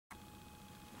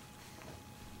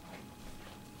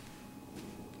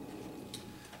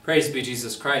Praise be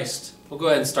Jesus Christ. We'll go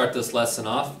ahead and start this lesson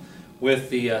off with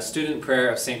the student prayer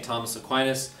of St. Thomas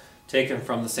Aquinas, taken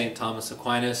from the St. Thomas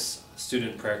Aquinas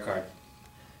student prayer card.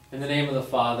 In the name of the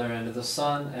Father, and of the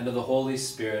Son, and of the Holy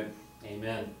Spirit.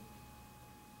 Amen.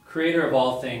 Creator of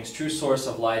all things, true source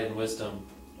of light and wisdom,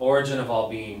 origin of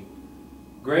all being,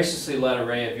 graciously let a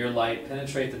ray of your light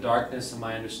penetrate the darkness of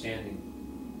my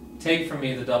understanding. Take from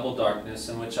me the double darkness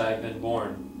in which I have been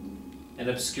born, and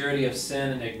obscurity of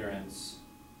sin and ignorance.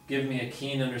 Give me a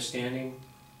keen understanding,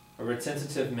 a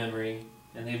retentive memory,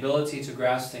 and the ability to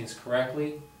grasp things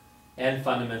correctly and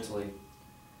fundamentally.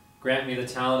 Grant me the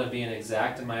talent of being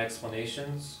exact in my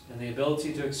explanations, and the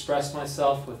ability to express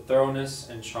myself with thoroughness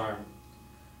and charm.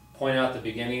 Point out the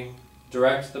beginning,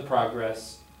 direct the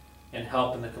progress, and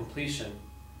help in the completion.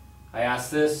 I ask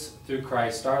this through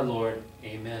Christ our Lord.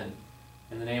 Amen.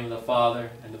 In the name of the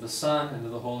Father, and of the Son, and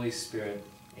of the Holy Spirit.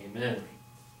 Amen.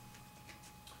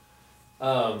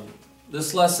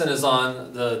 This lesson is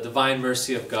on the divine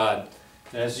mercy of God.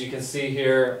 And as you can see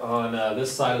here on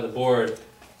this side of the board,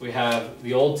 we have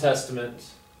the Old Testament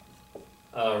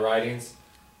writings,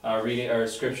 reading our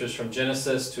scriptures from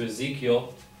Genesis to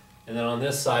Ezekiel, and then on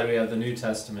this side we have the New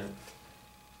Testament.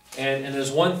 And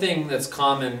there's one thing that's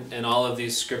common in all of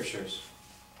these scriptures,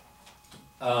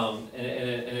 and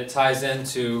it ties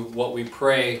into what we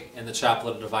pray in the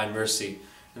Chaplet of Divine Mercy.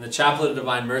 In the Chaplet of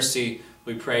Divine Mercy,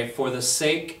 we pray, for the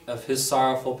sake of his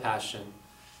sorrowful passion,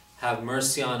 have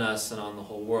mercy on us and on the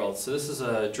whole world. So this is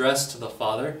addressed to the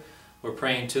Father. We're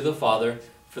praying to the Father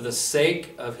for the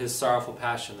sake of his sorrowful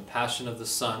passion, the passion of the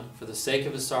Son. For the sake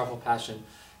of his sorrowful passion,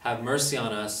 have mercy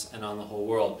on us and on the whole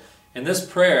world. And this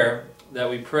prayer that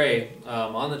we pray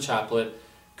on the chaplet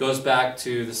goes back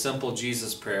to the simple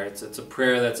Jesus prayer. It's a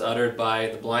prayer that's uttered by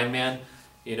the blind man.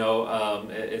 You know,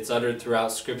 it's uttered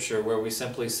throughout Scripture, where we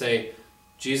simply say,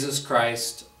 Jesus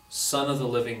Christ, Son of the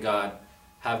living God,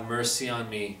 have mercy on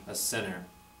me, a sinner.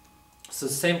 It's the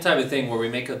same type of thing where we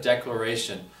make a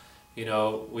declaration. You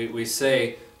know, we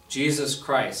say, Jesus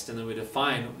Christ, and then we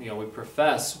define, you know, we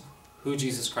profess who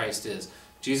Jesus Christ is.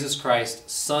 Jesus Christ,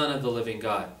 Son of the living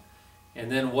God.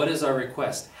 And then what is our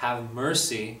request? Have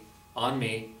mercy on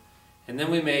me. And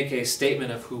then we make a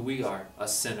statement of who we are, a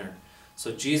sinner.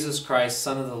 So Jesus Christ,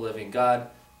 Son of the living God,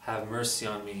 have mercy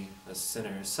on me, a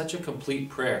sinner. It's such a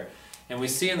complete prayer. And we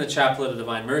see in the Chaplet of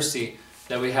Divine Mercy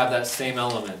that we have that same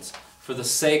element. For the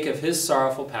sake of his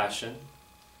sorrowful passion,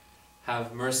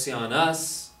 have mercy on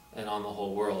us and on the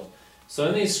whole world. So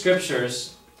in these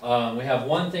scriptures, we have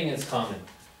one thing that's common.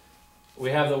 We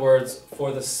have the words,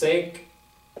 for the sake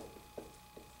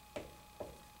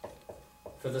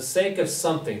of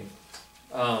something.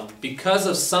 Because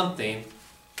of something,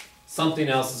 something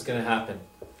else is going to happen.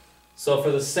 So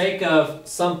for the sake of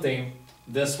something,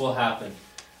 this will happen.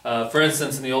 For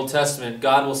instance, in the Old Testament,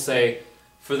 God will say,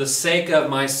 for the sake of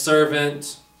my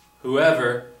servant,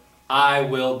 whoever, I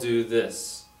will do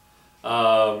this.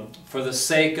 For the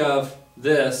sake of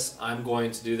this, I'm going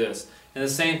to do this. And the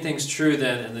same thing's true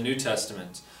then in the New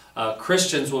Testament.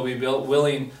 Christians will be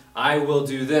willing, I will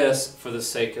do this for the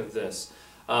sake of this.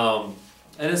 And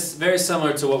it's very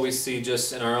similar to what we see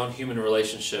just in our own human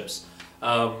relationships.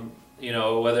 You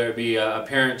know, whether it be a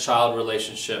parent-child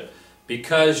relationship,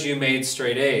 because you made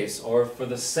straight A's, or for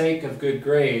the sake of good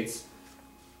grades,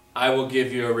 I will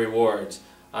give you a reward.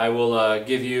 I will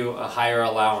give you a higher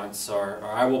allowance, or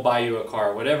I will buy you a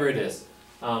car, whatever it is.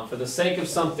 For the sake of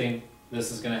something,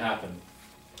 this is going to happen.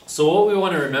 So what we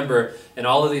want to remember in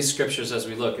all of these scriptures as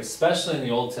we look, especially in the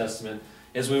Old Testament,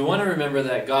 is we want to remember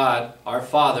that God, our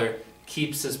Father,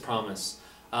 keeps his promise.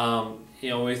 You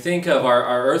know, when we think of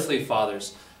our earthly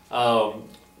fathers,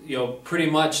 you know, pretty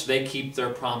much they keep their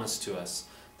promise to us.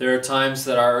 There are times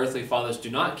that our earthly fathers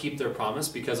do not keep their promise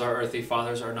because our earthly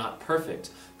fathers are not perfect.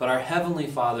 But our Heavenly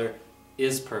Father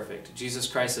is perfect. Jesus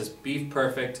Christ says, be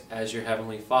perfect as your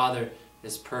Heavenly Father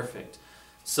is perfect.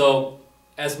 So,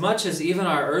 as much as even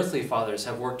our earthly fathers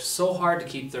have worked so hard to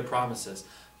keep their promises,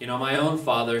 you know, my own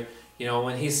father, you know,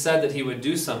 when he said that he would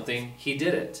do something, he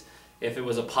did it. If it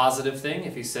was a positive thing,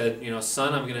 if he said, you know,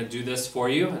 son, I'm going to do this for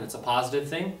you, and it's a positive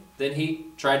thing, then he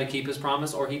tried to keep his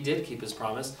promise, or he did keep his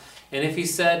promise. And if he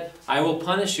said, I will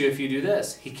punish you if you do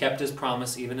this, he kept his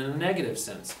promise even in a negative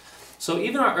sense. So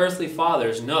even our earthly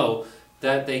fathers know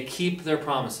that they keep their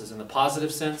promises in the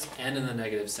positive sense and in the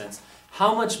negative sense.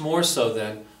 How much more so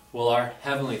then will our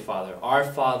Heavenly Father, our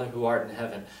Father who art in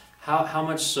heaven, how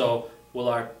much so will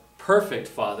our perfect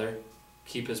Father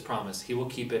keep his promise? He will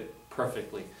keep it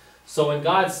perfectly. So when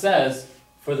God says,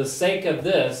 for the sake of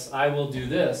this, I will do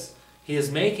this, he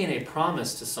is making a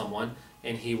promise to someone,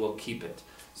 and he will keep it.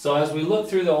 So as we look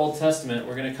through the Old Testament,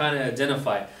 we're going to kind of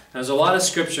identify. There's a lot of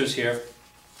scriptures here,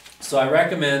 so I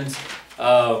recommend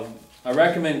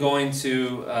going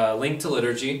to Link to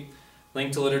Liturgy,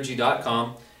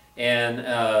 linktoliturgy.com,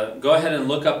 and go ahead and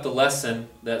look up the lesson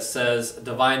that says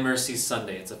Divine Mercy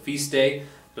Sunday. It's a feast day.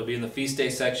 It'll be in the feast day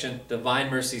section, Divine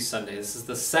Mercy Sunday. This is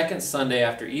the second Sunday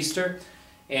after Easter,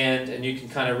 and you can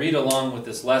kind of read along with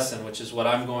this lesson, which is what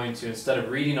I'm going to, instead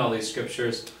of reading all these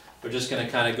scriptures, we're just going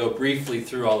to kind of go briefly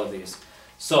through all of these.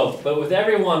 So, but with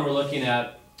everyone, we're looking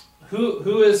at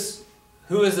who is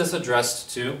this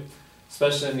addressed to,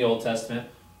 especially in the Old Testament,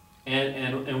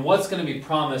 and what's going to be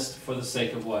promised for the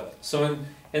sake of what. So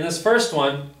in this first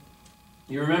one,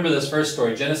 you remember this first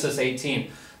story, Genesis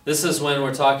 18. This is when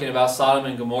we're talking about Sodom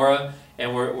and Gomorrah,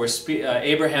 and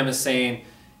Abraham is saying,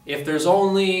 if there's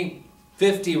only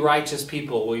 50 righteous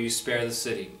people, will you spare the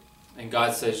city? And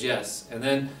God says yes. And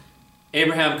then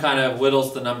Abraham kind of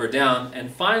whittles the number down, and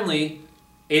finally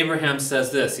Abraham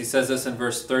says this. He says this in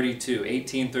verse 32,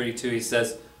 18:32. He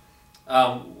says,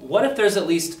 what if there's at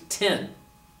least 10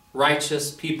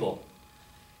 righteous people?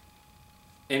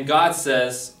 And God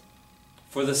says,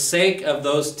 for the sake of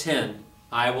those 10,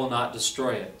 I will not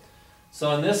destroy it.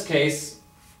 So in this case,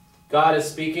 God is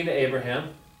speaking to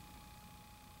Abraham,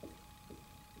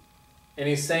 and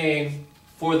he's saying,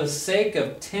 for the sake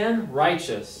of 10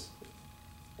 righteous,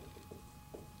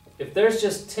 if there's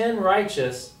just 10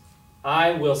 righteous,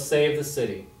 I will save the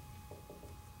city.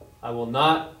 I will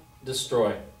not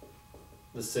destroy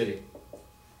the city.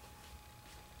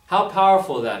 How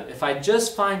powerful is that? If I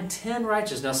just find 10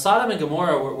 righteous. Now Sodom and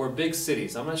Gomorrah were big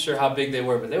cities. I'm not sure how big they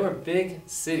were, but they were big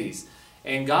cities.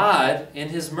 And God, in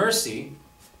His mercy,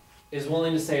 is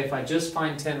willing to say, if I just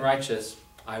find 10 righteous,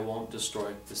 I won't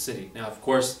destroy the city. Now, of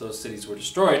course, those cities were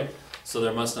destroyed, so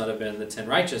there must not have been the 10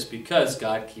 righteous, because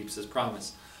God keeps His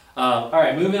promise. All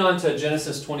right, moving on to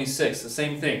Genesis 26, the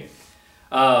same thing.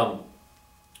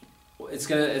 It's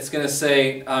gonna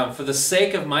say, for the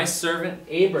sake of my servant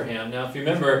Abraham. Now, if you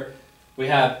remember, we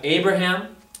have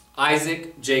Abraham,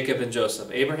 Isaac, Jacob, and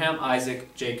Joseph. Abraham,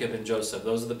 Isaac, Jacob, and Joseph.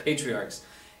 Those are the patriarchs.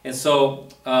 And so,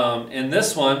 in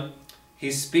this one,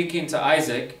 he's speaking to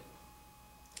Isaac,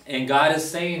 and God is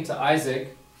saying to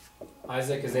Isaac,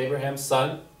 Isaac is Abraham's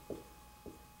son,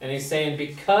 and he's saying,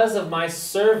 because of my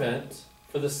servant,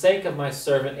 for the sake of my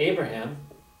servant Abraham,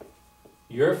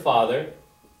 your father,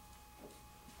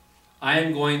 I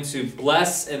am going to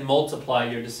bless and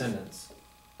multiply your descendants.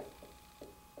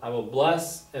 I will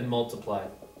bless and multiply.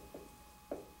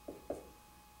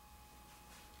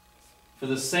 For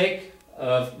the sake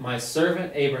of my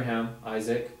servant Abraham,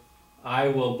 Isaac, I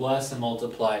will bless and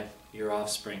multiply your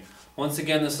offspring. Once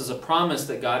again, this is a promise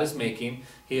that God is making.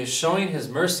 He is showing His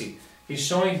mercy. He's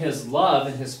showing His love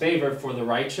and His favor for the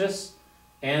righteous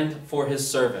and for His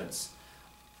servants.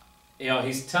 You know,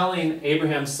 He's telling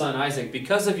Abraham's son Isaac,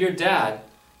 because of your dad,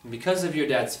 and because of your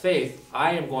dad's faith,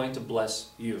 I am going to bless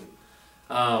you.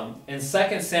 In 2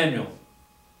 Samuel,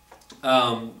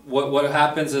 what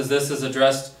happens is this is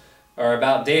addressed, or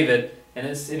about David, and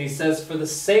he says, for the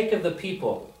sake of the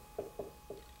people,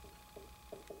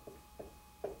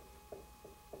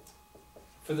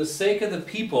 for the sake of the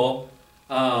people,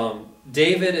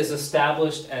 David is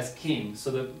established as king.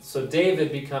 So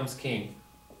David becomes king.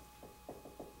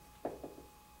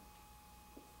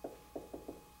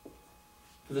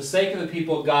 For the sake of the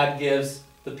people, God gives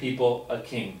the people a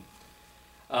king.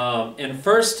 In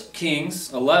 1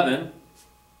 Kings 11,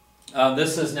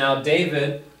 this is now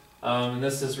David, and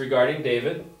this is regarding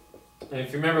David. And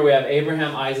if you remember, we have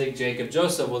Abraham, Isaac, Jacob,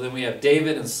 Joseph. Well, then we have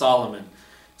David and Solomon.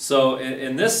 So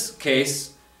in this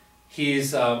case,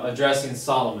 he's addressing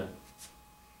Solomon.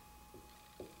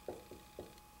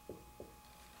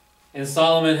 And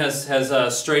Solomon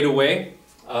has strayed away.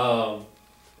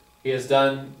 He has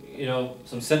done,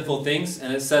 some sinful things.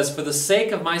 And it says, for the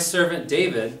sake of my servant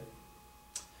David,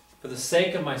 for the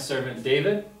sake of my servant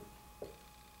David.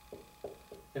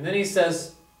 And then he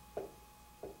says,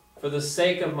 for the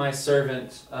sake of my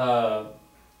servant, for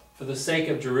the sake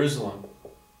of Jerusalem.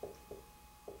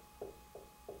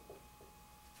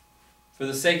 For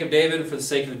the sake of David, for the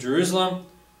sake of Jerusalem,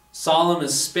 Solomon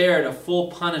is spared a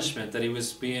full punishment that he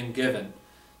was being given.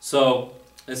 So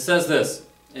it says this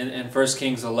in 1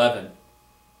 Kings 11.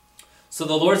 So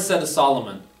the Lord said to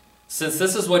Solomon, since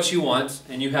this is what you want,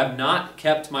 and you have not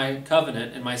kept my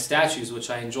covenant and my statutes which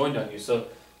I enjoined on you. So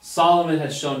Solomon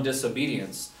has shown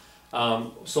disobedience.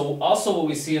 So also what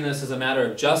we see in this is a matter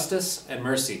of justice and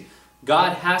mercy.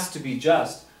 God has to be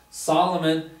just.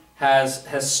 Solomon has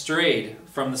strayed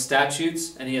from the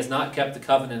statutes, and he has not kept the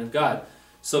covenant of God.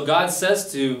 So God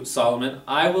says to Solomon,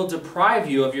 I will deprive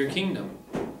you of your kingdom.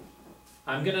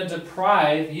 I'm going to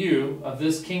deprive you of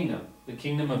this kingdom, the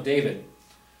kingdom of David.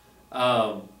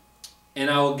 And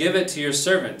I will give it to your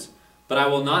servant. But I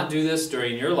will not do this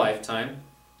during your lifetime.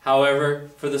 However,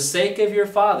 for the sake of your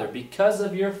father, because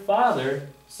of your father,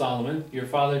 Solomon, your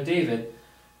father David,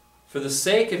 for the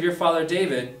sake of your father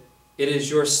David, it is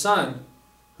your son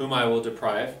whom I will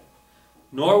deprive.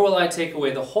 Nor will I take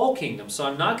away the whole kingdom. So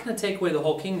I'm not going to take away the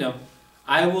whole kingdom.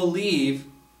 I will leave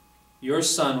your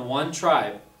son one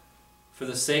tribe. For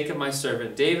the sake of my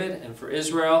servant David and for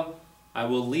Israel, I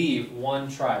will leave one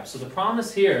tribe. So the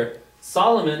promise here,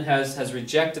 Solomon has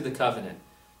rejected the covenant.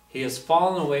 He has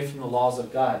fallen away from the laws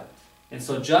of God. And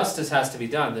so justice has to be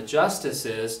done. The justice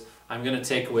is, I'm going to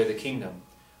take away the kingdom.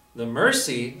 The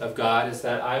mercy of God is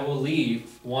that I will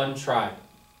leave one tribe.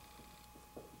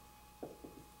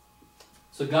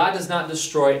 So God does not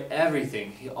destroy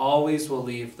everything. He always will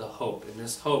leave the hope. And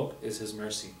this hope is His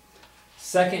mercy.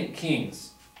 2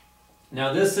 Kings.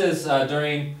 Now this is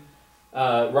during,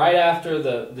 right after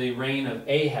the reign of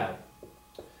Ahab.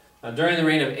 During the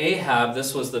reign of Ahab,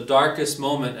 this was the darkest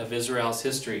moment of Israel's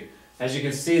history. As you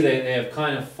can see, they have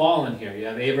kind of fallen here. You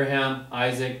have Abraham,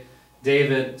 Isaac,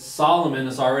 David. Solomon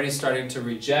is already starting to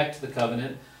reject the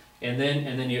covenant. And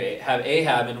then you have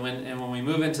Ahab. And when we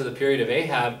move into the period of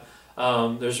Ahab,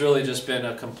 there's really just been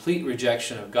a complete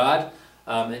rejection of God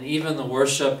and even the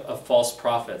worship of false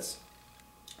prophets.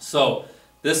 So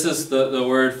this is the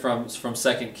word from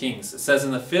 2 Kings. It says, in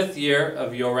the 5th year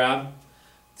of Joram,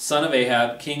 son of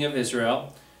Ahab, king of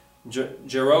Israel,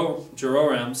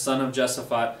 Jehoram, son of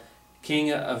Jehoshaphat,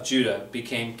 king of Judah,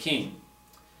 became king.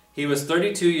 He was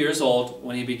 32 years old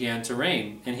when he began to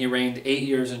reign, and he reigned 8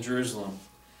 years in Jerusalem.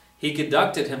 He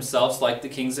conducted himself like the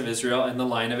kings of Israel in the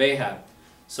line of Ahab.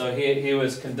 So he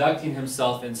was conducting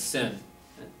himself in sin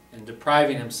and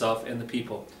depriving himself in the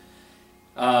people.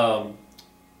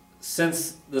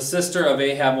 Since the sister of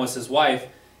Ahab was his wife,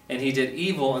 and he did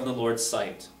evil in the Lord's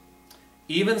sight.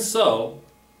 Even so,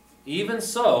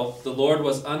 the Lord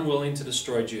was unwilling to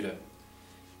destroy Judah,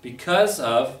 because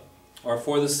of, or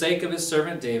for the sake of his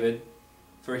servant David,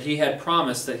 for he had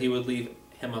promised that he would leave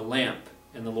him a lamp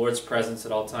in the Lord's presence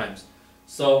at all times.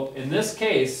 So in this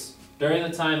case, during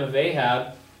the time of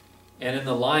Ahab, and in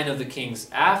the line of the kings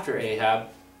after Ahab,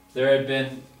 there had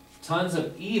been tons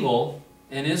of evil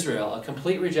in Israel, a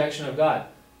complete rejection of God.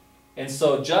 And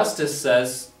so justice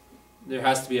says there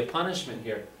has to be a punishment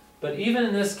here. But even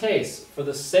in this case, for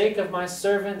the sake of my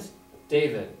servant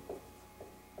David,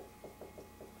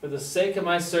 for the sake of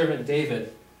my servant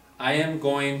David, I am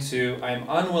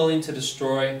unwilling to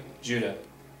destroy Judah.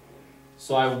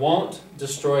 So I won't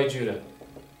destroy Judah.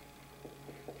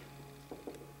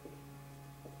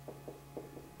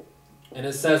 And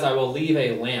it says, I will leave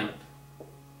a lamp.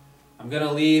 I'm going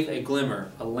to leave a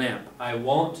glimmer, a lamp. I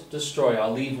won't destroy.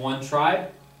 I'll leave one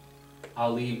tribe.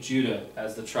 I'll leave Judah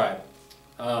as the tribe.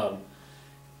 Now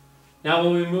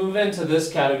when we move into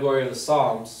this category of the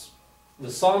Psalms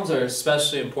are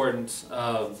especially important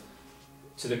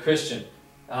to the Christian.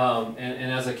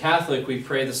 And as a Catholic, we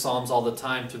pray the Psalms all the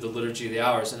time through the Liturgy of the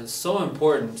Hours. And it's so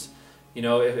important, you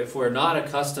know, if we're not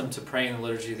accustomed to praying the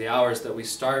Liturgy of the Hours, that we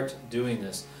start doing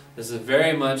this. This is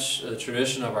very much a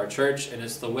tradition of our church, and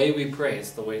it's the way we pray.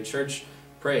 It's the way church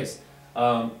prays.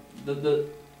 The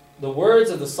words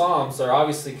of the Psalms are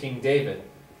obviously King David.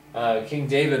 King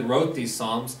David wrote these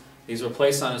Psalms. These were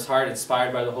placed on his heart,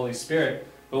 inspired by the Holy Spirit.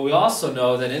 But we also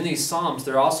know that in these Psalms,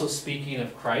 they're also speaking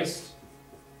of Christ,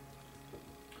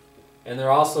 and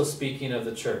they're also speaking of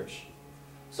the church.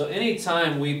 So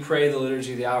anytime we pray the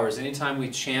Liturgy of the Hours, anytime we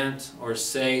chant or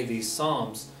say these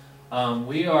Psalms,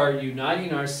 we are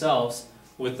uniting ourselves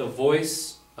with the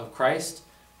voice of Christ,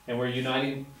 and we're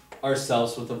uniting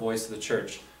ourselves with the voice of the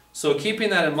church. So keeping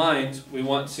that in mind, we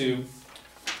want to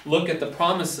look at the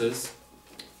promises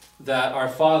that our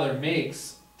Father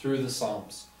makes through the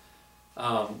Psalms.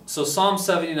 So Psalm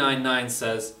 79:9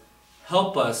 says,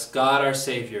 help us, God our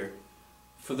Savior,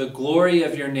 for the glory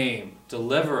of your name,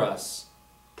 deliver us,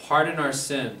 pardon our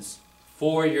sins,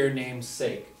 for your name's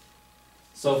sake.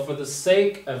 So for the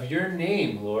sake of your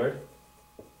name, Lord,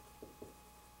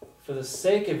 for the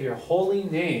sake of your holy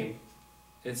name,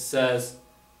 it says,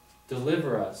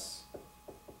 deliver us.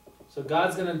 So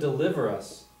God's going to deliver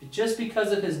us just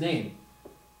because of his name.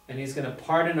 And he's going to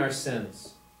pardon our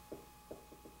sins.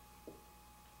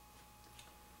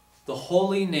 The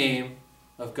holy name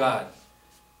of God,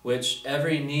 which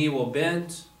every knee will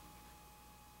bend,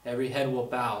 every head will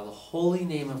bow. The holy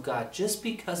name of God, just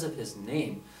because of his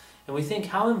name. And we think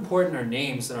how important are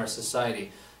names in our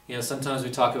society. You know, sometimes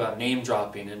we talk about name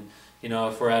dropping, and You know,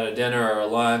 if we're at a dinner or a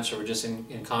lunch or we're just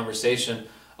in conversation,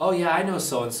 oh yeah, I know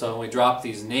so-and-so, and we drop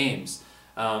these names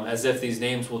as if these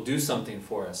names will do something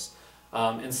for us.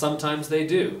 And sometimes they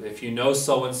do. If you know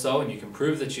so-and-so and you can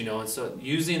prove that you know, and so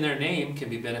using their name can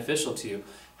be beneficial to you.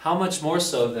 How much more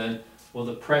so then will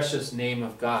the precious name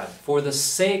of God? For the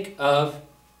sake of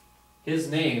His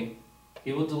name,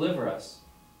 He will deliver us.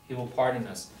 He will pardon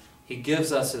us. He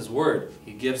gives us His word.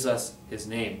 He gives us His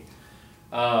name.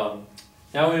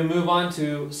 Now we move on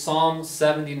to Psalm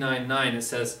 79:9. It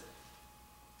says,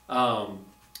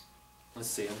 let's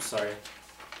see, I'm sorry.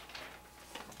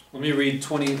 Let me read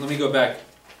 20, let me go back.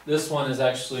 This one is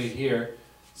actually here.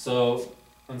 So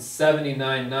on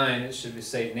 79:9 it should be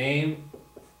say, name,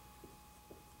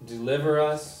 deliver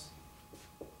us,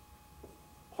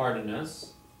 pardon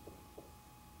us,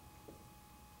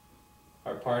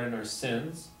 or pardon our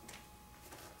sins.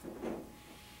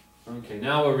 Okay,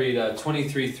 now we'll read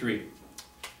 23:3.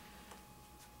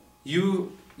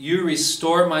 You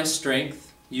restore my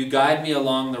strength, you guide me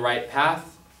along the right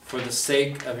path for the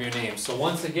sake of your name. So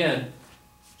once again,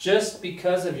 just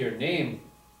because of your name,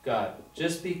 God,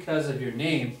 just because of your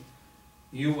name,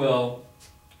 you will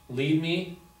lead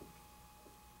me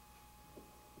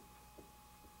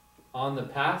on the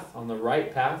path, on the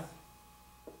right path,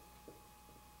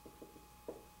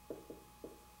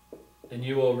 and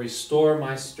you will restore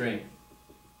my strength.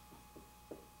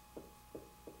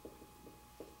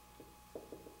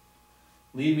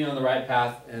 Lead me on the right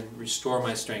path and restore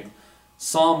my strength.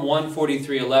 Psalm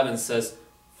 143:11 says,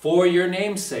 for your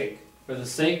name's sake, for the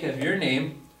sake of your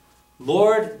name,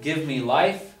 Lord, give me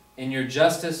life, and your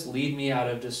justice lead me out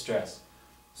of distress.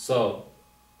 So,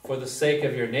 for the sake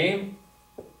of your name,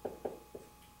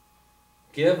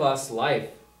 give us life.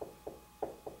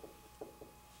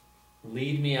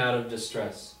 Lead me out of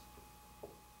distress.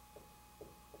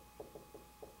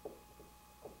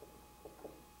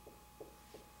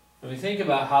 When we think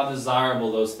about how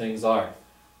desirable those things are,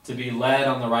 to be led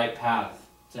on the right path,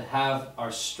 to have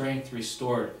our strength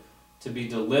restored, to be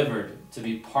delivered, to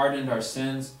be pardoned our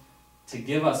sins, to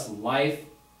give us life,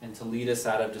 and to lead us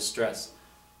out of distress.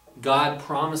 God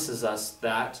promises us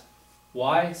that.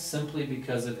 Why? Simply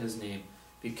because of His name,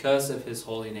 because of His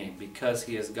holy name, because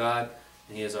He is God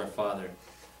and He is our Father.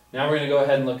 Now we're going to go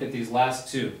ahead and look at these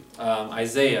last two.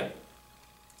 Isaiah.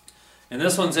 And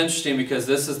this one's interesting because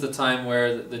this is the time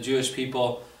where the Jewish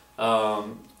people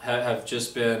have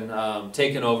just been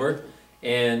taken over.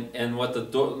 And what the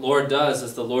Lord does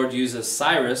is the Lord uses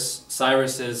Cyrus.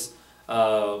 Cyrus is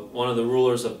one of the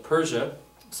rulers of Persia.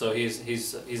 So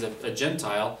he's a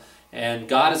Gentile. And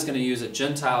God is going to use a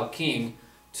Gentile king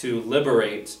to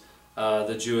liberate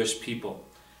the Jewish people.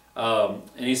 And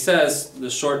he says, the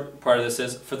short part of this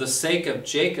is, for the sake of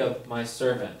Jacob, my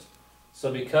servant.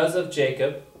 So because of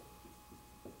Jacob,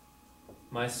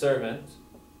 my servant,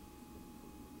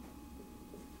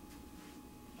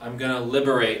 I'm going to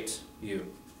liberate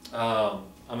you. I'm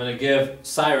going to give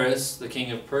Cyrus, the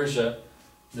king of Persia,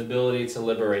 the ability to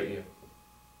liberate you.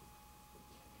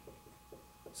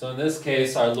 So in this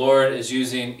case, our Lord is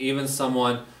using even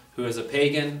someone who is a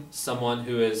pagan, someone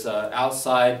who is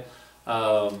outside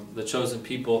the chosen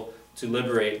people, to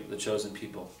liberate the chosen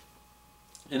people.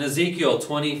 In Ezekiel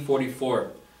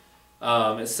 20:44,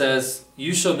 it says,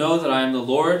 you shall know that I am the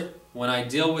Lord when I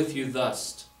deal with you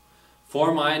thus,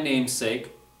 for my name's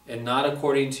sake, and not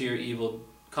according to your evil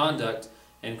conduct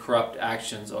and corrupt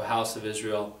actions, O house of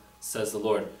Israel, says the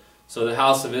Lord. So the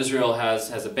house of Israel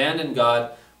has abandoned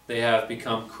God. They have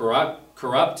become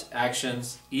corrupt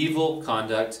actions, evil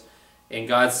conduct, and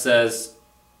God says,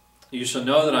 you shall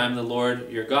know that I am the Lord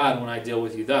your God when I deal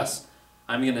with you thus.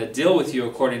 I'm going to deal with you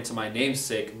according to my name's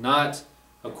sake, not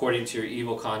according to your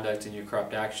evil conduct and your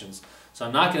corrupt actions. So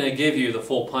I'm not going to give you the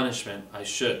full punishment I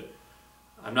should.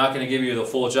 I'm not going to give you the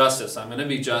full justice. I'm going to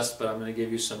be just, but I'm going to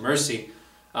give you some mercy.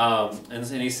 And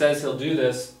he says he'll do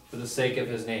this for the sake of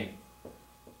his name.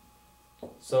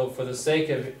 So for the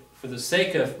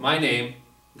sake of my name,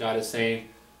 God is saying,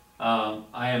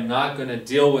 I am not going to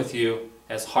deal with you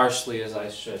as harshly as I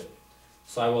should.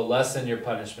 So I will lessen your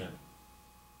punishment.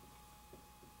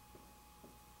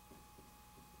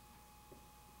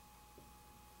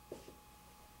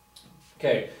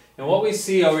 Okay, and what we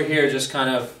see over here, just kind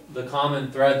of the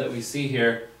common thread that we see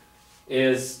here,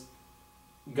 is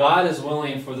God is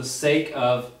willing for the sake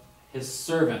of His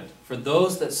servant, for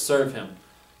those that serve Him.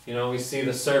 You know, we see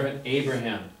the servant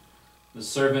Abraham, the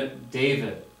servant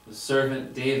David, the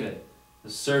servant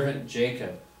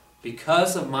Jacob.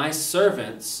 Because of my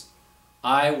servants,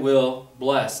 I will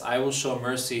bless. I will show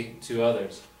mercy to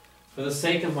others. For the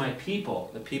sake of my people,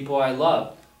 the people I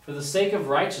love, for the sake of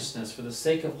righteousness, for the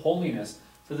sake of holiness,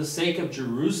 for the sake of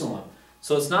Jerusalem.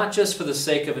 So it's not just for the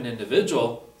sake of an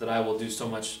individual that I will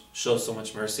show so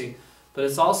much mercy, but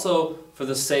it's also for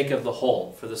the sake of the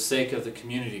whole, for the sake of the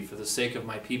community, for the sake of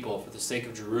my people, for the sake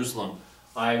of Jerusalem,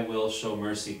 I will show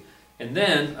mercy. And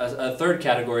then a third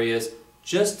category is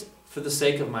just for the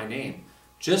sake of my name.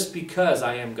 Just because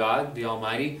I am God, the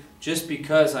Almighty, just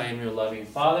because I am your loving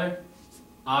Father,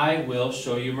 I will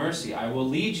show you mercy. I will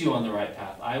lead you on the right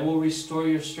path. I will restore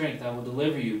your strength. I will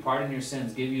deliver you, pardon your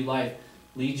sins, give you life,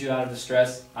 lead you out of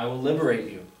distress. I will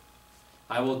liberate you.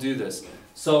 I will do this.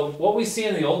 So what we see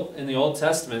in the Old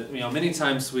Testament, many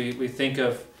times we think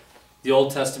of the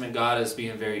Old Testament God as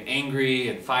being very angry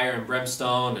and fire and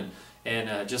brimstone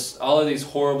and just all of these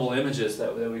horrible images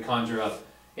that we conjure up.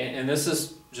 And this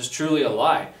is just truly a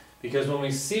lie. Because when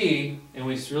we see and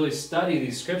we really study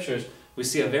these scriptures, we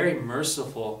see a very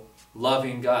merciful,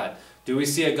 loving God. Do we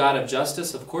see a God of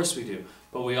justice? Of course we do.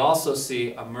 But we also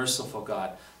see a merciful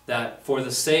God. That for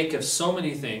the sake of so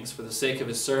many things, for the sake of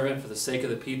his servant, for the sake of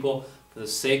the people, for the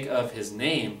sake of his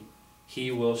name,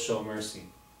 he will show mercy.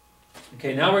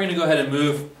 Okay, now we're going to go ahead and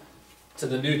move to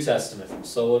the New Testament.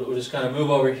 So we'll just kind of move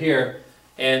over here,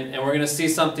 and we're going to see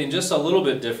something just a little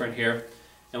bit different here.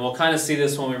 And we'll kind of see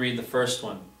this when we read the first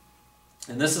one.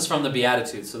 And this is from the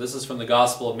Beatitudes. So this is from the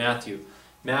Gospel of Matthew.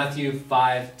 Matthew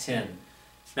 5:10.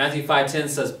 Matthew 5:10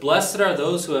 says, "Blessed are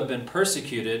those who have been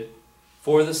persecuted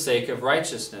for the sake of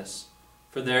righteousness,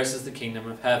 for theirs is the kingdom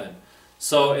of heaven."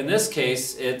 So in this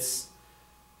case, it's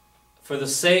for the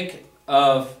sake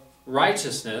of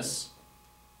righteousness,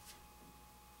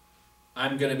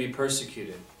 I'm going to be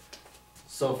persecuted.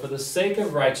 So for the sake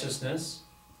of righteousness,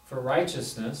 for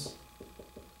righteousness,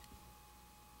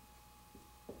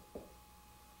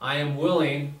 I am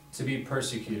willing to be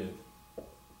persecuted.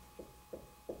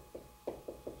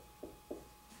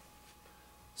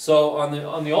 So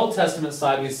on the Old Testament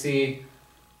side, we see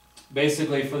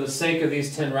basically, for the sake of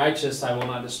these 10 righteous, I will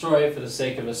not destroy it. For the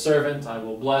sake of a servant, I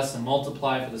will bless and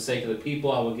multiply. For the sake of the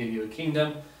people, I will give you a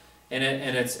kingdom. And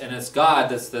it's God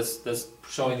that's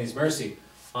showing these mercy.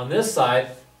 On this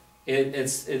side,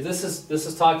 this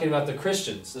is talking about the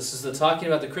Christians. This is talking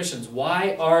about the Christians.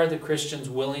 Why are the Christians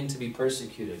willing to be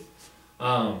persecuted?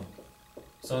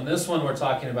 So in this one, we're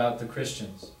talking about the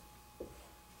Christians.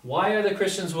 Why are the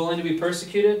Christians willing to be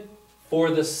persecuted?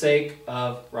 For the sake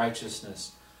of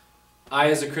righteousness. I,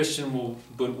 as a Christian,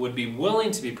 would be willing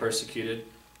to be persecuted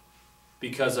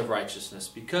because of righteousness,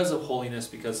 because of holiness,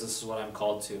 because this is what I'm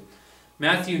called to.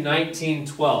 Matthew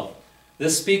 19:12.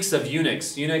 This speaks of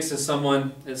eunuchs. Eunuchs is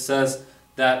someone, it says,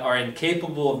 that are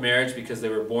incapable of marriage because they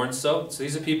were born so. So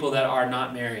these are people that are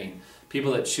not marrying.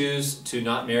 People that choose to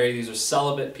not marry. These are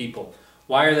celibate people.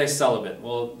 Why are they celibate?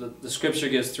 Well, the scripture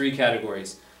gives 3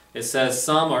 categories. It says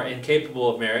some are incapable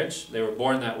of marriage. They were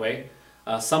born that way.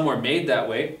 Some were made that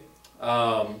way.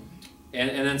 And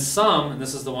then some, and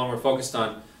this is the one we're focused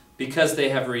on, because they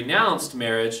have renounced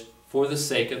marriage for the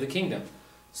sake of the kingdom.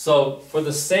 So, for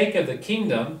the sake of the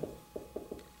kingdom,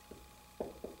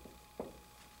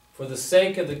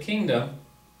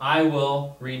 I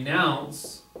will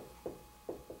renounce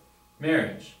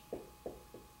marriage.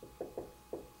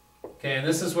 Okay, and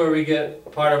this is where we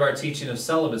get part of our teaching of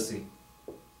celibacy.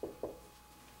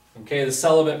 Okay, the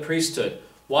celibate priesthood.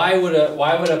 Why would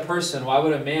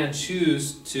a man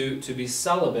choose to be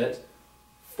celibate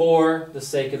for the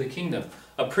sake of the kingdom?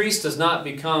 A priest does not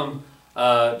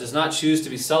choose to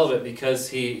be celibate because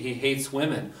he hates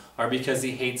women or because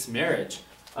he hates marriage.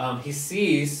 He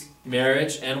sees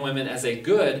marriage and women as a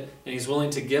good, and he's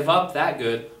willing to give up that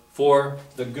good for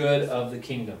the good of the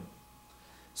kingdom.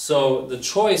 So the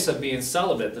choice of being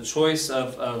celibate, the choice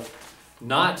of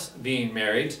not being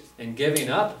married and giving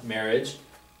up marriage,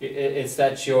 it's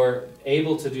that you're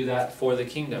able to do that for the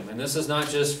kingdom. And this is not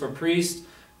just for priests,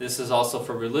 this is also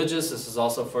for religious, this is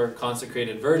also for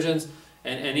consecrated virgins,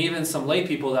 and even some lay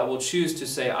people that will choose to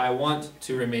say, I want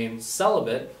to remain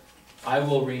celibate, I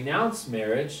will renounce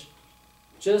marriage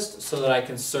just so that I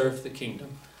can serve the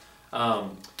kingdom.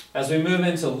 As we move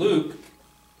into Luke,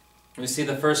 we see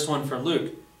the first one for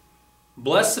Luke.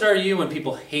 Blessed are you when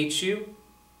people hate you,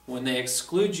 when they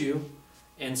exclude you,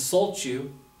 insult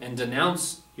you, and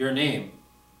denounce your name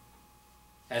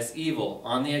as evil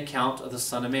on the account of the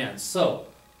Son of Man. So,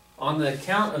 on the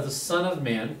account of the Son of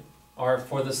Man, or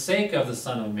for the sake of the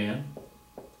Son of Man,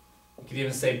 you could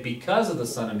even say because of the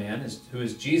Son of Man, who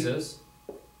is Jesus,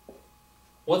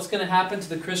 what's going to happen to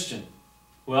the Christian?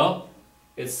 Well,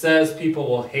 it says people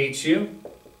will hate you,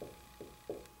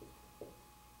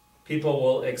 people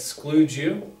will exclude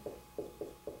you,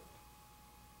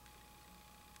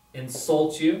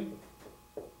 insult you,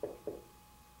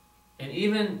 and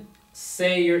even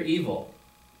say you're evil.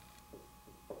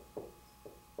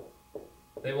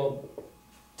 They will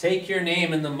take your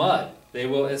name in the mud. They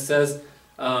will, it says,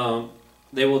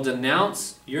 they will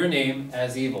denounce your name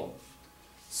as evil.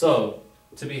 So,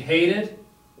 to be hated,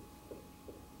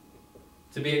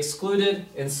 to be excluded,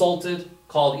 insulted,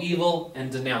 called evil,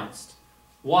 and denounced.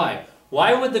 Why?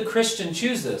 Why would the Christian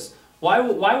choose this? Why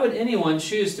would anyone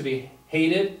choose to be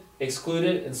hated,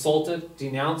 excluded, insulted,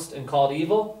 denounced, and called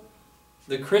evil?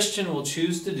 The Christian will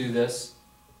choose to do this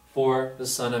for the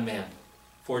Son of Man,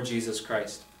 for Jesus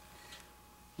Christ.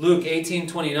 Luke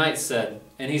 18:29 said,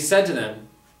 and he said to them,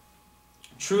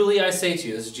 truly I say to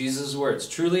you, this is Jesus' words,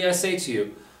 truly I say to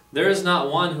you, there is not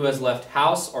one who has left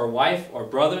house or wife or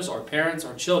brothers or parents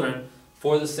or children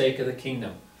for the sake of the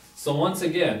kingdom. So once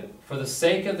again, for the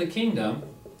sake of the kingdom,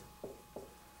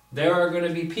 there are going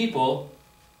to be people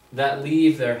that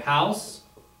leave their house,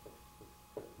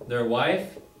 their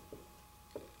wife,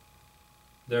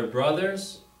 their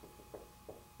brothers,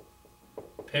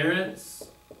 parents,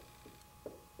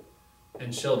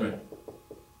 and children.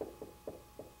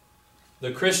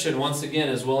 The Christian, once again,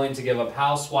 is willing to give up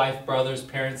house, wife, brothers,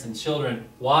 parents, and children.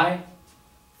 Why?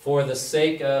 For the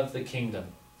sake of the kingdom.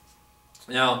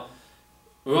 Now,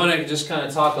 we want to just kind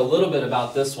of talk a little bit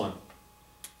about this one,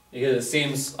 because it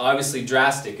seems obviously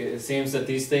drastic. It seems that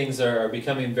these things are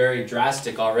becoming very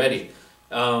drastic already.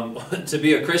 To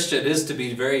be a Christian is to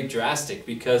be very drastic,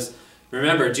 because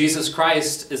remember, Jesus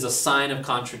Christ is a sign of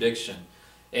contradiction.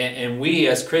 And we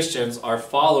as Christians are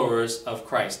followers of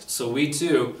Christ. So we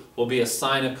too will be a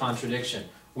sign of contradiction.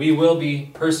 We will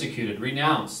be persecuted,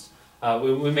 renounced.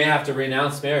 We may have to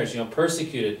renounce marriage,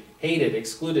 persecuted, hated,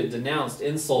 excluded, denounced,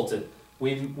 insulted.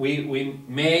 We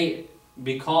may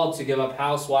be called to give up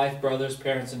house, wife, brothers,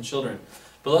 parents, and children.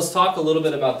 But let's talk a little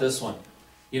bit about this one.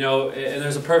 And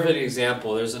there's a perfect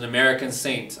example. There's an American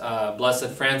saint, Blessed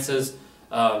Francis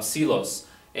Sealos.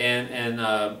 And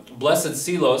Blessed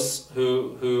Sealos,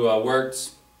 who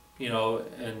worked, in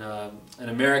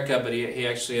America, but he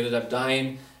actually ended up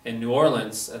dying in New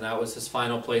Orleans, and that was his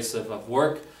final place of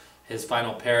work, his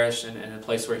final parish, and the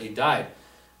place where he died.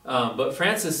 But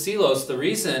Francis Sealos, the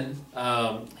reason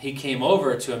he came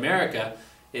over to America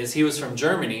is he was from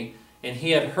Germany, and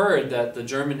he had heard that the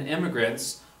German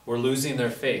immigrants were losing their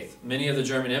faith. Many of the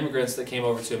German immigrants that came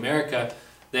over to America,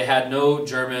 they had no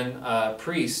German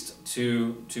priest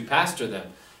to pastor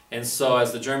them. And so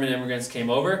as the German immigrants came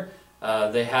over,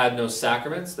 they had no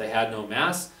sacraments, they had no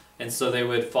Mass, and so they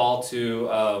would fall to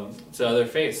other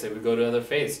faiths. They would go to other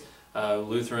faiths,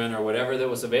 Lutheran or whatever that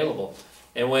was available.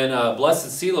 And when Blessed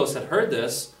Sealos had heard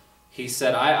this, he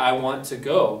said, I want to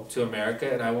go to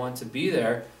America, and I want to be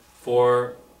there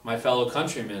for my fellow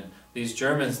countrymen, these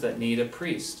Germans that need a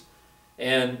priest.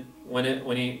 And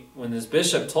when this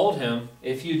bishop told him,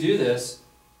 if you do this,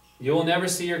 you will never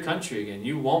see your country again.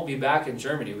 You won't be back in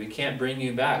Germany. We can't bring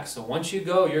you back. So once you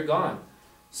go, you're gone.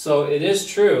 So it is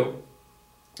true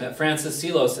that Francis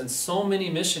Sealos and so many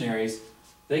missionaries,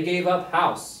 they gave up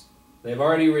house. They've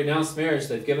already renounced marriage.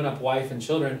 They've given up wife and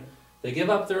children. They give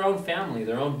up their own family,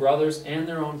 their own brothers, and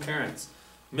their own parents.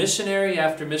 Missionary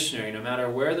after missionary, no matter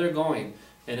where they're going.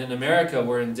 And in America,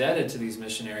 we're indebted to these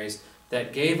missionaries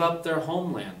that gave up their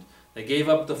homeland. They gave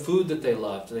up the food that they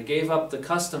loved. They gave up the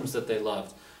customs that they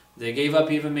loved. They gave up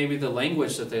even maybe the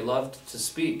language that they loved to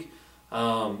speak.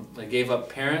 They gave up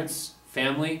parents,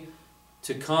 family,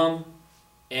 to come.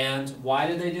 And why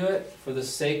did they do it? For the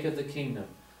sake of the kingdom.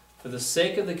 For the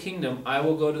sake of the kingdom, I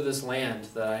will go to this land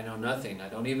that I know nothing. I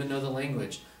don't even know the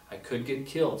language. I could get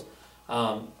killed.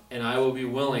 And I will be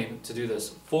willing to do this.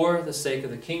 For the sake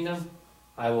of the kingdom,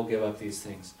 I will give up these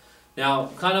things. Now,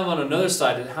 kind of on another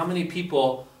side, how many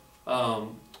people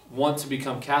want to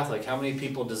become Catholic? How many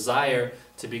people desire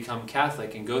to become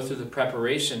Catholic and go through the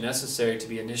preparation necessary to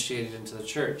be initiated into the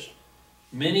church?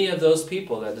 Many of those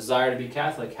people that desire to be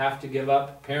Catholic have to give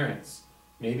up parents,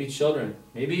 maybe children,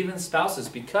 maybe even spouses,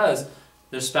 because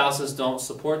their spouses don't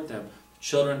support them.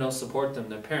 Children don't support them,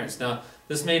 their parents. Now,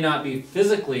 this may not be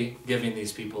physically giving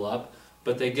these people up,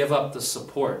 but they give up the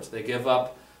support. They give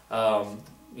up, the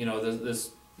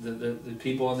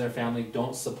people in their family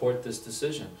don't support this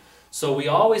decision. So we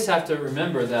always have to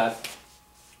remember that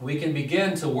we can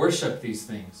begin to worship these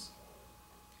things.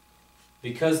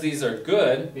 Because these are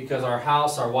good, because our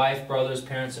house, our wife, brothers,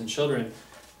 parents, and children,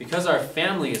 because our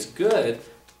family is good,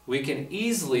 we can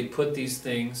easily put these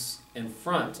things in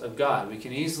front of God. We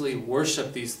can easily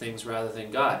worship these things rather than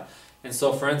God. And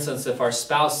so, for instance, if our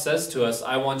spouse says to us,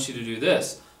 I want you to do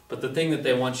this, but the thing that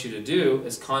they want you to do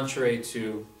is contrary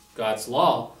to God's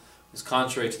law, is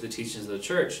contrary to the teachings of the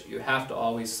church, you have to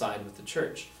always side with the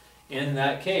church. In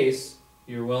that case,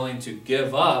 you're willing to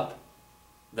give up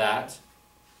that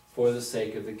for the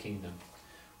sake of the kingdom.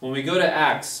 When we go to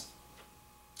Acts,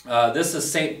 this is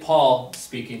St. Paul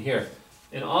speaking here.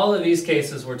 In all of these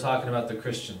cases, we're talking about the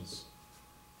Christians.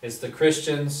 It's the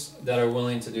Christians that are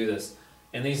willing to do this.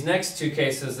 In these next two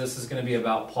cases, this is going to be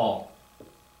about Paul.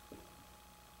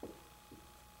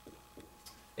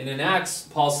 And in Acts,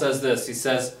 Paul says this. He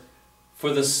says,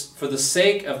 for the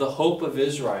sake of the hope of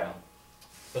Israel,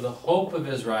 for the hope of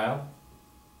Israel,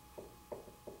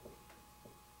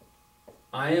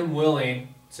 I am willing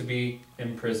to be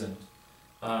imprisoned.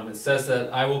 It says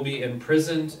that I will be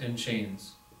imprisoned in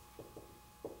chains.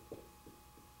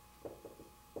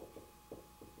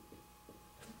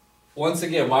 Once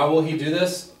again, why will he do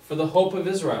this? For the hope of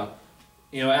Israel.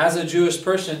 You know, as a Jewish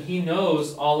person, he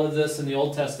knows all of this in the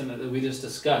Old Testament that we just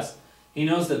discussed. He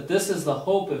knows that this is the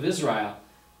hope of Israel.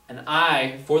 And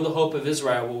I, for the hope of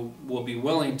Israel, will be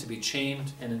willing to be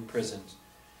chained and imprisoned.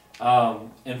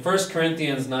 In 1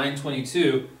 Corinthians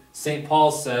 9:22, St.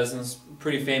 Paul says, in this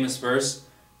pretty famous verse,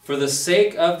 for the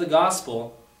sake of the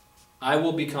gospel, I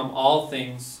will become all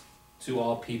things to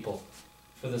all people.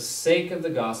 For the sake of the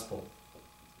gospel.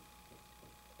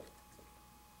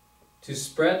 To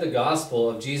spread the gospel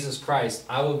of Jesus Christ,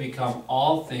 I will become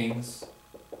all things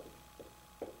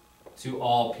to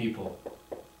all people.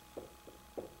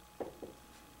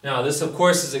 Now, this of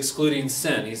course is excluding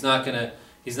sin. He's not going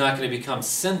to become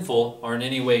sinful or in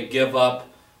any way give up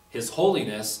his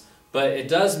holiness, but it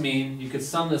does mean, you could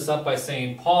sum this up by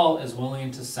saying Paul is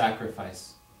willing to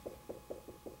sacrifice.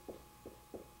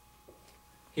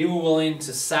 He was willing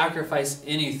to sacrifice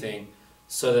anything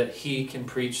so that he can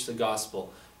preach the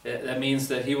gospel. That means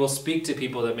that he will speak to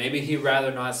people that maybe he'd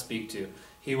rather not speak to.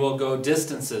 He will go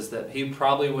distances that he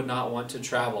probably would not want to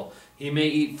travel. He may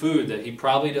eat food that he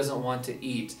probably doesn't want to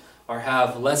eat, or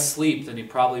have less sleep than he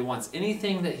probably wants.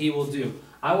 Anything that he will do,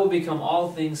 I will become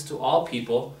all things to all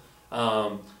people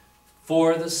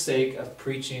for the sake of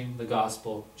preaching the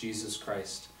gospel of Jesus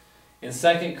Christ. In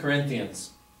 2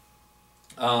 Corinthians,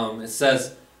 it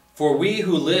says, for we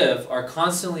who live are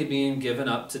constantly being given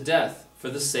up to death for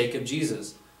the sake of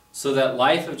Jesus, so that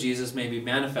life of Jesus may be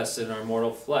manifested in our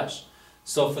mortal flesh.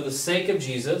 So for the sake of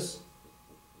Jesus,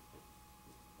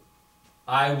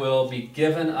 I will be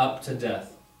given up to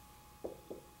death.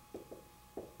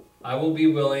 I will be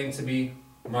willing to be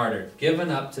martyred, given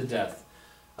up to death.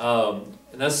 And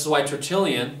this is why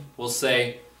Tertullian will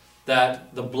say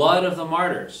that the blood of the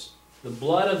martyrs, the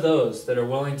blood of those that are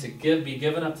willing to be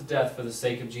given up to death for the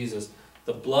sake of Jesus,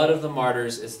 the blood of the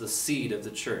martyrs is the seed of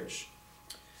the church.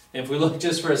 And if we look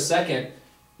just for a second,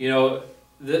 you know,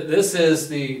 this is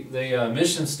the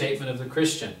mission statement of the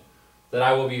Christian, that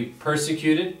I will be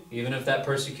persecuted, even if that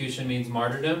persecution means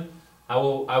martyrdom. I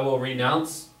will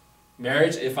renounce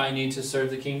marriage if I need to serve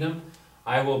the kingdom.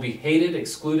 I will be hated,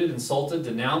 excluded, insulted,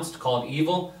 denounced, called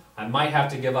evil. I might have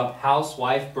to give up house,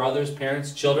 wife, brothers,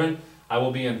 parents, children. I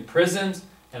will be imprisoned,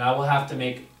 and I will have to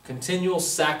make continual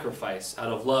sacrifice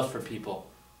out of love for people.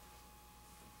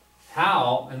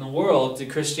 How in the world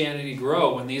did Christianity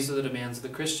grow when these are the demands of the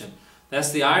Christian?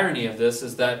 That's the irony of this,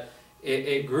 is that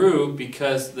it grew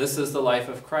because this is the life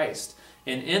of Christ.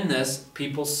 And in this,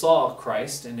 people saw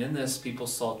Christ, and in this, people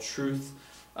saw truth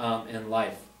and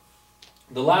life.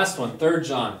 The last one, 3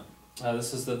 John.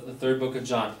 This is the third book of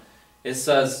John. It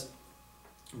says,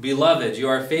 beloved, you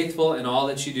are faithful in all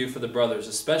that you do for the brothers,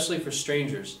 especially for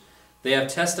strangers. They have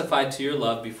testified to your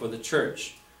love before the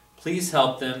church. Please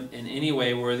help them in any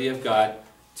way worthy of God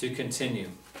to continue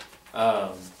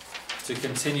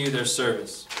their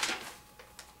service,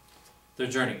 their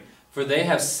journey. For they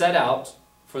have set out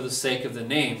for the sake of the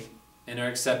name and are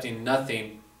accepting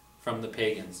nothing from the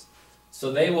pagans.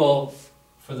 So they will,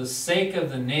 for the sake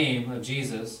of the name of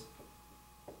Jesus,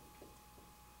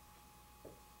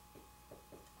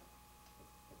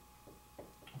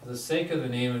 for the sake of the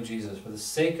name of Jesus, for the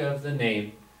sake of the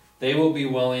name, they will be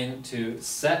willing to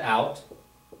set out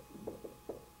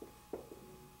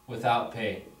without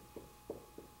pay.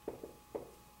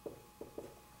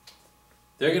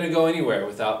 They're going to go anywhere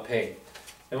without pay.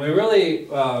 And we really,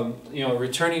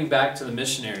 returning back to the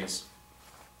missionaries,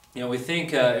 we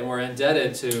think, and we're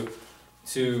indebted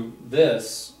to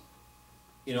this,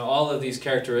 all of these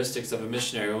characteristics of a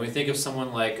missionary. When we think of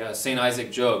someone like St.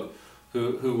 Isaac Jogues,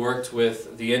 who worked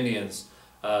with the Indians,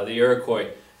 the Iroquois,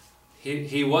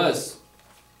 he was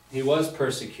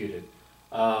persecuted.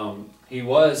 He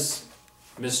was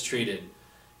mistreated.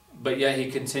 But yet he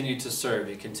continued to serve.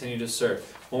 He continued to serve.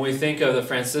 When we think of the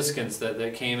Franciscans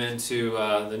that came into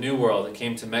the New World, that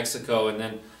came to Mexico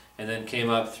and then came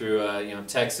up through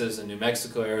Texas and New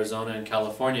Mexico, Arizona, and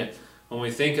California. When we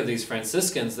think of these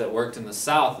Franciscans that worked in the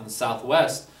South and the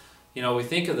Southwest, we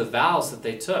think of the vows that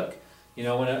they took. You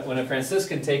know, when a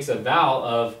Franciscan takes a vow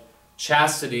of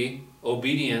chastity,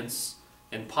 obedience,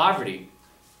 and poverty,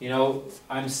 you know,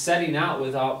 I'm setting out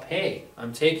without pay.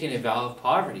 I'm taking a vow of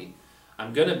poverty.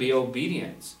 I'm going to be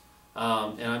obedient.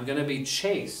 And I'm going to be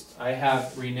chaste. I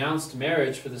have renounced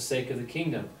marriage for the sake of the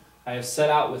kingdom. I have set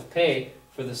out with pay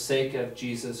for the sake of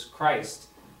Jesus Christ.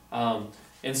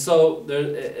 And so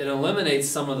it eliminates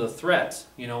some of the threat.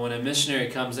 You know, when a missionary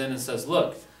comes in and says,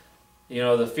 look, you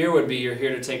know, the fear would be you're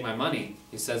here to take my money.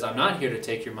 He says, I'm not here to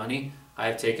take your money. I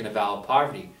have taken a vow of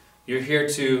poverty. You're here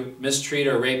to mistreat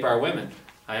or rape our women.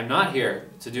 I am not here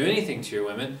to do anything to your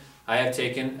women. I have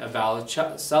taken a vow of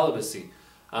celibacy.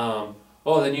 Oh,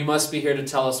 then you must be here to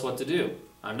tell us what to do.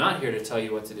 I'm not here to tell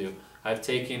you what to do. I've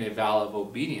taken a vow of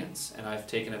obedience, and I've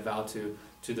taken a vow to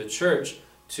the church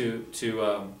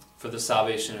for the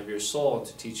salvation of your soul and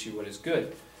to teach you what is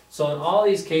good. So in all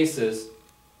these cases,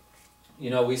 you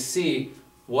know, we see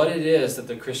what it is that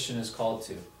the Christian is called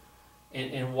to.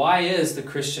 And why is the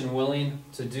Christian willing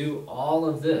to do all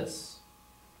of this?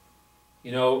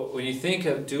 You know, when you think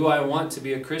of, do I want to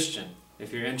be a Christian?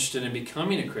 If you're interested in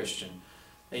becoming a Christian,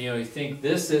 and, you know, you think,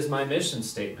 this is my mission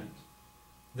statement.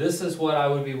 This is what I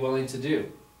would be willing to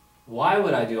do. Why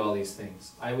would I do all these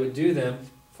things? I would do them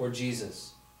for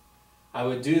Jesus. I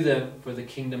would do them for the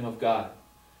kingdom of God.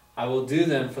 I will do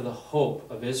them for the hope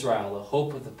of Israel, the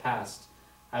hope of the past.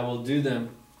 I will do them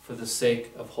for the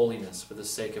sake of holiness, for the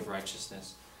sake of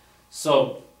righteousness.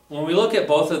 So, when we look at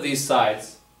both of these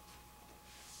sides,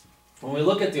 when we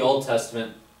look at the Old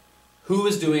Testament, who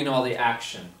is doing all the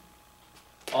action?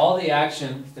 All the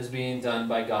action is being done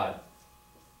by God.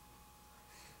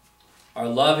 Our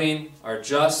loving, our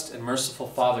just, and merciful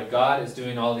Father, God, is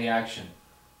doing all the action.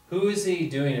 Who is He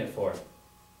doing it for?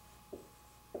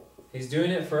 He's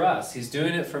doing it for us. He's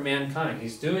doing it for mankind.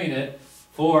 He's doing it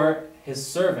for His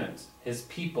servant, His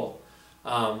people.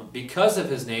 Because of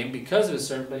His name, because of His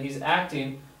servant, but He's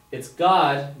acting, it's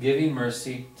God giving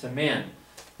mercy to man.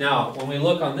 Now, when we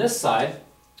look on this side,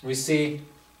 we see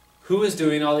who is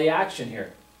doing all the action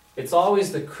here. It's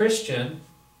always the Christian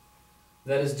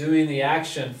that is doing the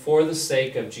action for the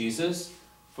sake of Jesus,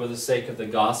 for the sake of the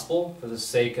gospel, for the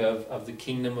sake of the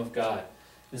kingdom of God.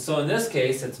 And so in this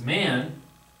case, it's man.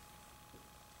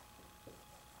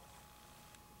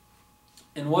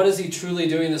 And what is he truly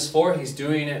doing this for? He's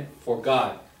doing it for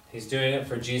God. He's doing it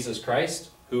for Jesus Christ,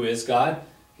 who is God.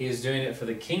 He is doing it for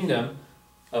the kingdom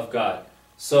of God.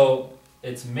 So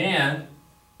it's man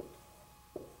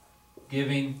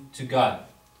giving to God.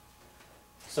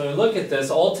 So we look at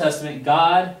this, Old Testament,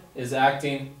 God is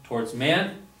acting towards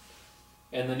man.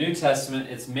 In the New Testament,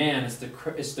 it's man, it's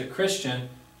the Christian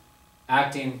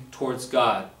acting towards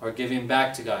God, or giving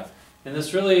back to God. And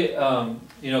this really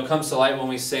comes to light when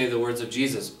we say the words of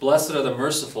Jesus. Blessed are the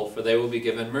merciful, for they will be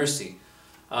given mercy.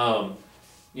 God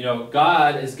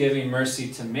is giving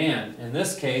mercy to man. In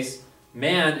this case,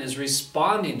 man is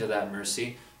responding to that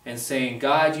mercy and saying,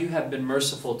 God, you have been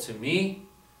merciful to me.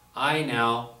 I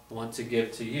now want to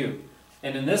give to you.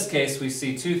 And in this case, we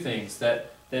see two things. That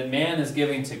man is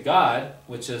giving to God,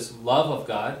 which is love of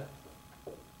God.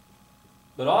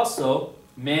 But also,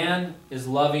 man is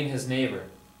loving his neighbor.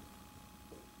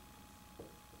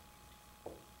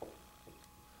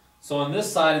 So on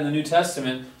this side in the New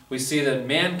Testament, we see that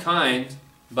mankind,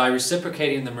 by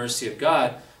reciprocating the mercy of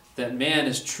God, that man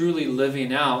is truly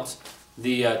living out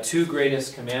the two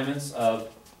greatest commandments of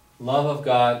love of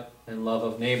God and love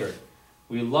of neighbor.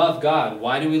 We love God.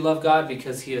 Why do we love God?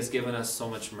 Because He has given us so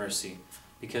much mercy.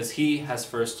 Because He has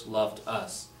first loved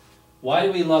us. Why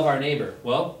do we love our neighbor?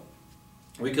 Well,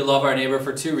 we could love our neighbor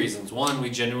for two reasons. One, we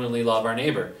genuinely love our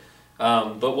neighbor.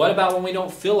 But what about when we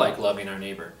don't feel like loving our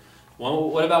neighbor?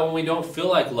 What about when we don't feel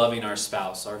like loving our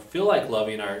spouse, or feel like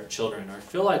loving our children, or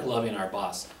feel like loving our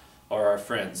boss or our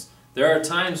friends? There are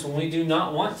times when we do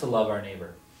not want to love our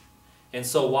neighbor. And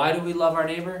so why do we love our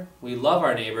neighbor? We love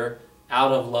our neighbor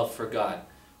out of love for God.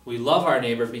 We love our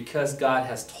neighbor because God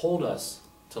has told us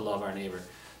to love our neighbor.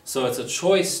 So it's a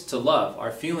choice to love.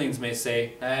 Our feelings may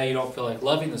say, hey, you don't feel like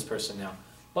loving this person now.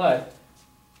 But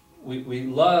we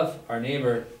love our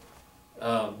neighbor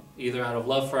either out of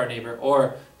love for our neighbor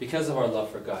or because of our love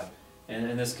for God.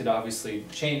 And this could obviously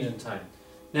change in time.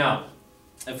 Now,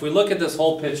 if we look at this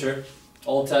whole picture,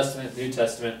 Old Testament, New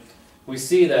Testament, we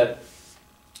see that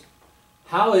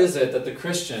how is it that the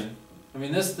Christian,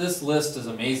 this list is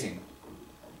amazing.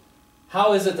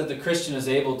 How is it that the Christian is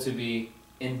able to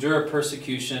endure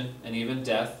persecution and even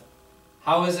death?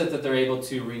 How is it that they're able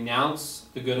to renounce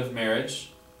the good of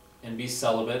marriage and be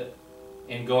celibate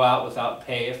and go out without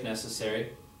pay if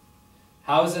necessary?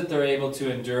 How is it they're able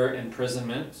to endure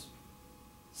imprisonment,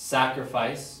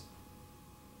 sacrifice,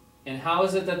 And how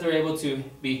is it that they're able to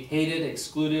be hated,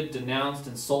 excluded, denounced,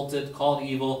 insulted, called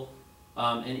evil,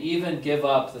 and even give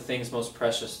up the things most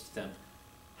precious to them?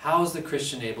 How is the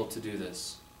Christian able to do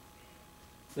this?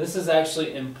 This is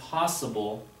actually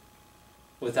impossible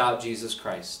without Jesus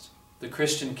Christ. The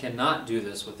Christian cannot do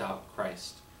this without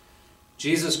Christ.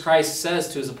 Jesus Christ says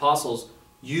to his apostles,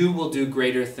 "You will do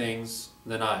greater things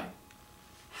than I."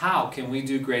 How can we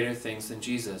do greater things than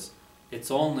Jesus?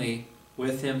 It's only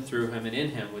with him, through him, and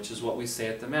in him, which is what we say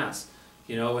at the Mass.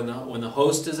 You know, when the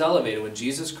host is elevated, when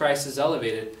Jesus Christ is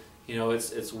elevated, you know,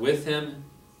 it's with him,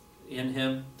 in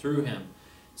him, through him.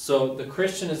 So the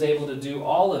Christian is able to do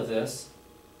all of this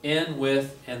in,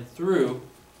 with, and through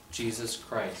Jesus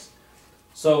Christ.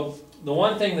 So the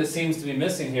one thing that seems to be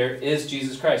missing here is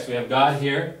Jesus Christ. We have God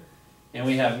here, and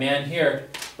we have man here,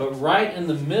 but right in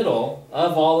the middle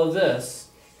of all of this,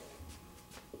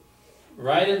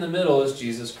 right in the middle is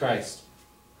Jesus Christ.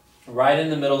 Right in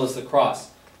the middle is the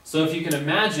cross. So if you can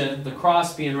imagine the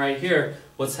cross being right here,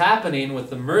 what's happening with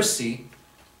the mercy,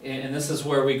 and this is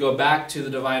where we go back to the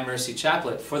Divine Mercy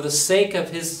Chaplet, for the sake of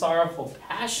his sorrowful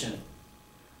passion,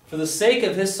 for the sake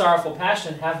of his sorrowful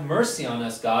passion, have mercy on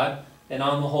us, God, and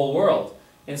on the whole world.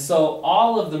 And so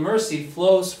all of the mercy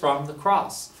flows from the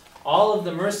cross. All of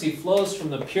the mercy flows from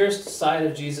the pierced side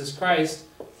of Jesus Christ,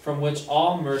 from which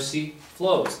all mercy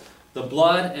flows. The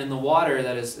blood and the water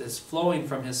that is flowing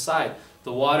from his side.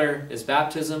 The water is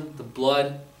baptism. The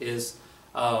blood is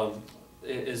the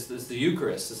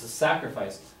Eucharist, is the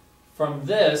sacrifice. From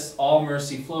this, all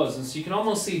mercy flows. And so you can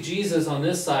almost see Jesus on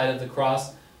this side of the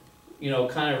cross, you know,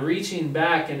 kind of reaching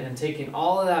back and taking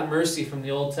all of that mercy from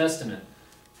the Old Testament.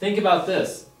 Think about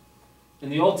this. In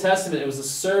the Old Testament, it was a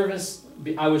service.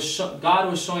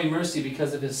 God was showing mercy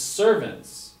because of his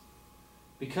servants.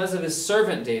 Because of his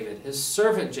servant David, his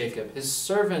servant Jacob, his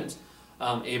servant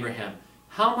Abraham.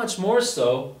 How much more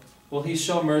so will he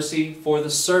show mercy for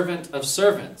the servant of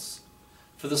servants,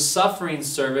 for the suffering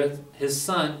servant, his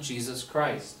son, Jesus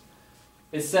Christ?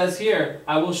 It says here,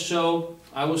 I will show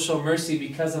mercy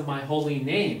because of my holy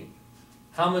name.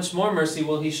 How much more mercy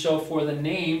will he show for the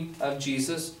name of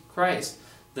Jesus Christ?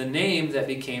 The name that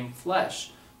became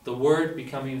flesh, the Word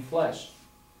becoming flesh.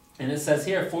 And it says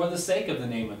here, for the sake of the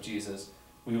name of Jesus,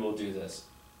 we will do this.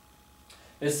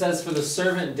 It says for the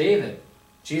servant David.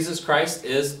 Jesus Christ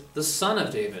is the son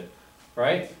of David,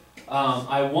 right?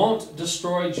 I won't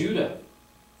destroy Judah.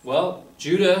 Well,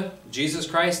 Judah, Jesus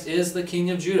Christ is the king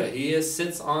of Judah. He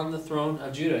sits on the throne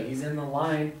of Judah. He's in the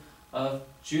line of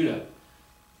Judah.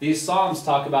 These Psalms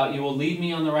talk about, you will lead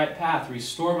me on the right path,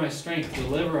 restore my strength,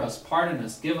 deliver us, pardon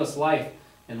us, give us life,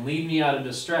 and lead me out of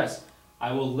distress.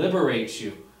 I will liberate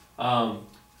you.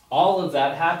 All of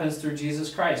that happens through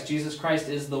Jesus Christ. Jesus Christ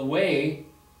is the way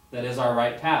that is our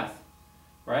right path.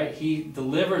 Right? He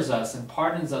delivers us and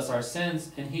pardons us our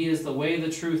sins, and he is the way,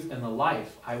 the truth, and the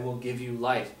life. I will give you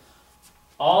life.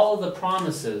 All of the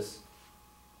promises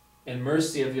and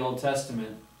mercy of the Old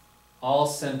Testament all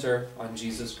center on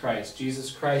Jesus Christ.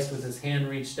 Jesus Christ, with his hand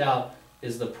reached out,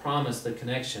 is the promise, the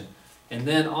connection. And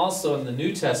then also in the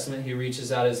New Testament, he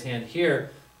reaches out his hand here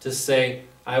to say,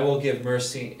 I will give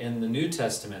mercy in the New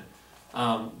Testament,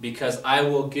 because I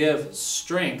will give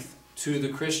strength to the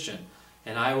Christian,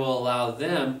 and I will allow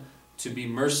them to be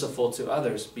merciful to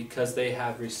others because they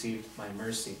have received my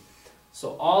mercy.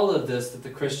 So all of this that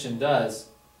the Christian does,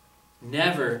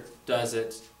 never does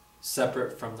it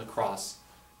separate from the cross.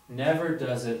 Never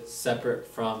does it separate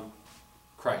from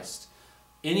Christ.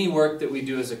 Any work that we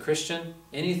do as a Christian,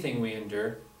 anything we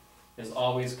endure, is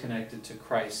always connected to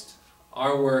Christ.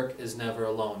 Our work is never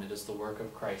alone. It is the work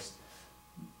of Christ.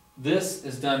 This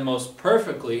is done most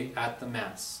perfectly at the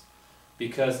Mass.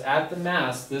 Because at the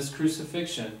Mass, this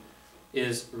crucifixion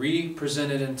is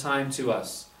re-presented in time to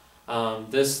us.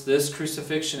 This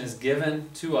crucifixion is given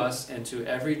to us and to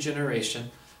every generation.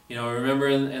 You know, remember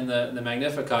in the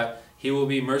Magnificat, he will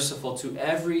be merciful to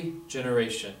every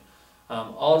generation.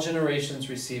 All generations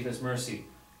receive his mercy.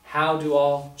 How do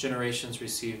all generations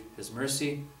receive his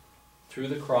mercy? Through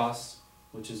the cross,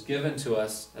 which is given to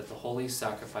us at the holy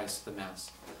sacrifice of the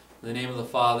Mass. In the name of the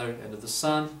Father, and of the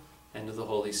Son, and of the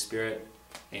Holy Spirit.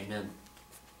 Amen.